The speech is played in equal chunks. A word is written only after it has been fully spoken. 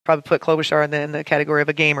probably put Klobuchar in the category of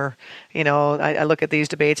a gamer. I look at these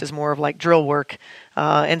debates as more of like drill work.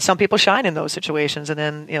 And some people shine in those situations, and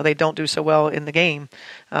then, they don't do so well in the game.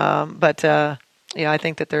 But I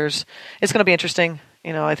think that it's going to be interesting.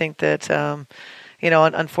 I think that,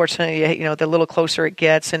 unfortunately, the little closer it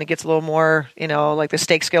gets and it gets a little more, like the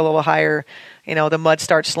stakes get a little higher, the mud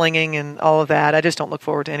starts slinging and all of that. I just don't look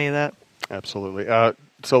forward to any of that. Absolutely.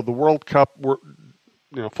 So the World Cup,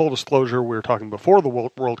 full disclosure, we were talking before the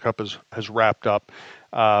World Cup has wrapped up.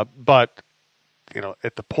 But,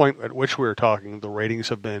 at the point at which we were talking, the ratings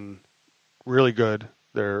have been really good.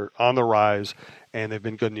 They're on the rise, and they've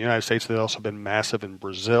been good in the United States. They've also been massive in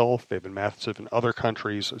Brazil. They've been massive in other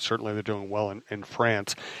countries. Certainly they're doing well in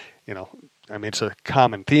France. It's a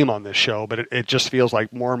common theme on this show, but it just feels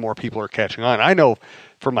like more and more people are catching on. I know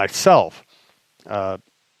for myself, I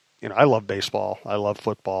love baseball. I love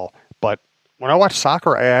football. But when I watch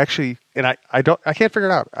soccer, I can't figure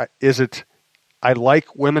it out. I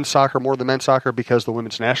like women's soccer more than men's soccer because the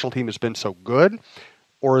women's national team has been so good?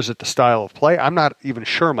 Or is it the style of play? I'm not even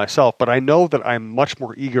sure myself, but I know that I'm much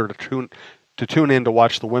more eager to tune in to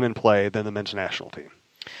watch the women play than the men's national team.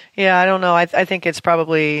 Yeah, I don't know. I think it's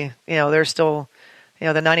probably, they're still, the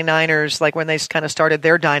 99ers, like when they kind of started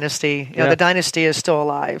their dynasty, the dynasty is still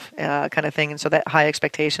alive kind of thing. And so that high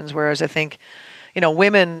expectations, whereas I think,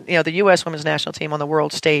 women, the U.S. women's national team on the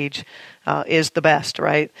world stage is the best,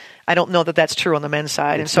 right? I don't know that that's true on the men's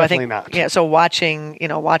side. It's definitely not. Yeah, so watching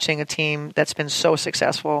a team that's been so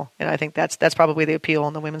successful, I think that's probably the appeal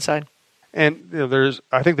on the women's side. And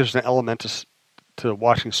I think there's an element to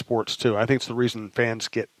watching sports too. I think it's the reason fans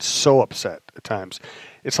get so upset at times.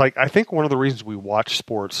 It's like, I think one of the reasons we watch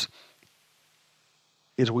sports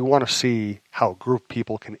is we want to see how a group of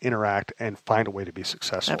people can interact and find a way to be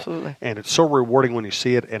successful. Absolutely. And it's so rewarding when you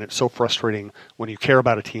see it, and it's so frustrating when you care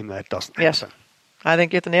about a team that doesn't happen. I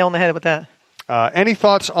think you hit the nail on the head with that. Any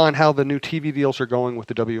thoughts on how the new TV deals are going with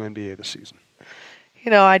the WNBA this season?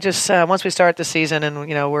 I just once we start the season and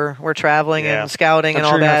we're traveling and scouting and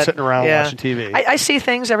all that. I'm sure you're not sitting around watching TV. I see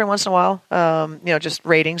things every once in a while. Just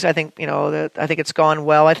ratings. I think I think it's gone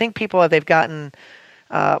well. I think they've gotten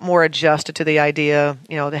more adjusted to the idea,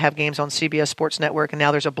 to have games on CBS Sports Network, and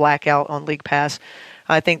now there's a blackout on League Pass.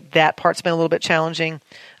 I think that part's been a little bit challenging.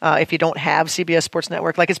 If you don't have CBS Sports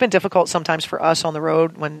Network, like it's been difficult sometimes for us on the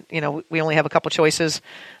road when, we only have a couple choices,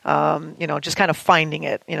 just kind of finding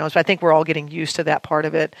it, so I think we're all getting used to that part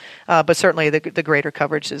of it. But certainly the greater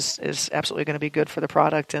coverage is absolutely going to be good for the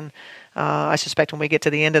product. And I suspect when we get to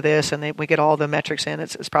the end of this and we get all the metrics in,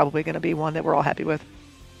 it's probably going to be one that we're all happy with.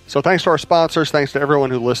 So thanks to our sponsors. Thanks to everyone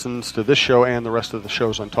who listens to this show and the rest of the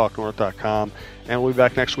shows on TalkNorth.com. And we'll be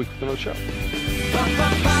back next week with another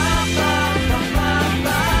show.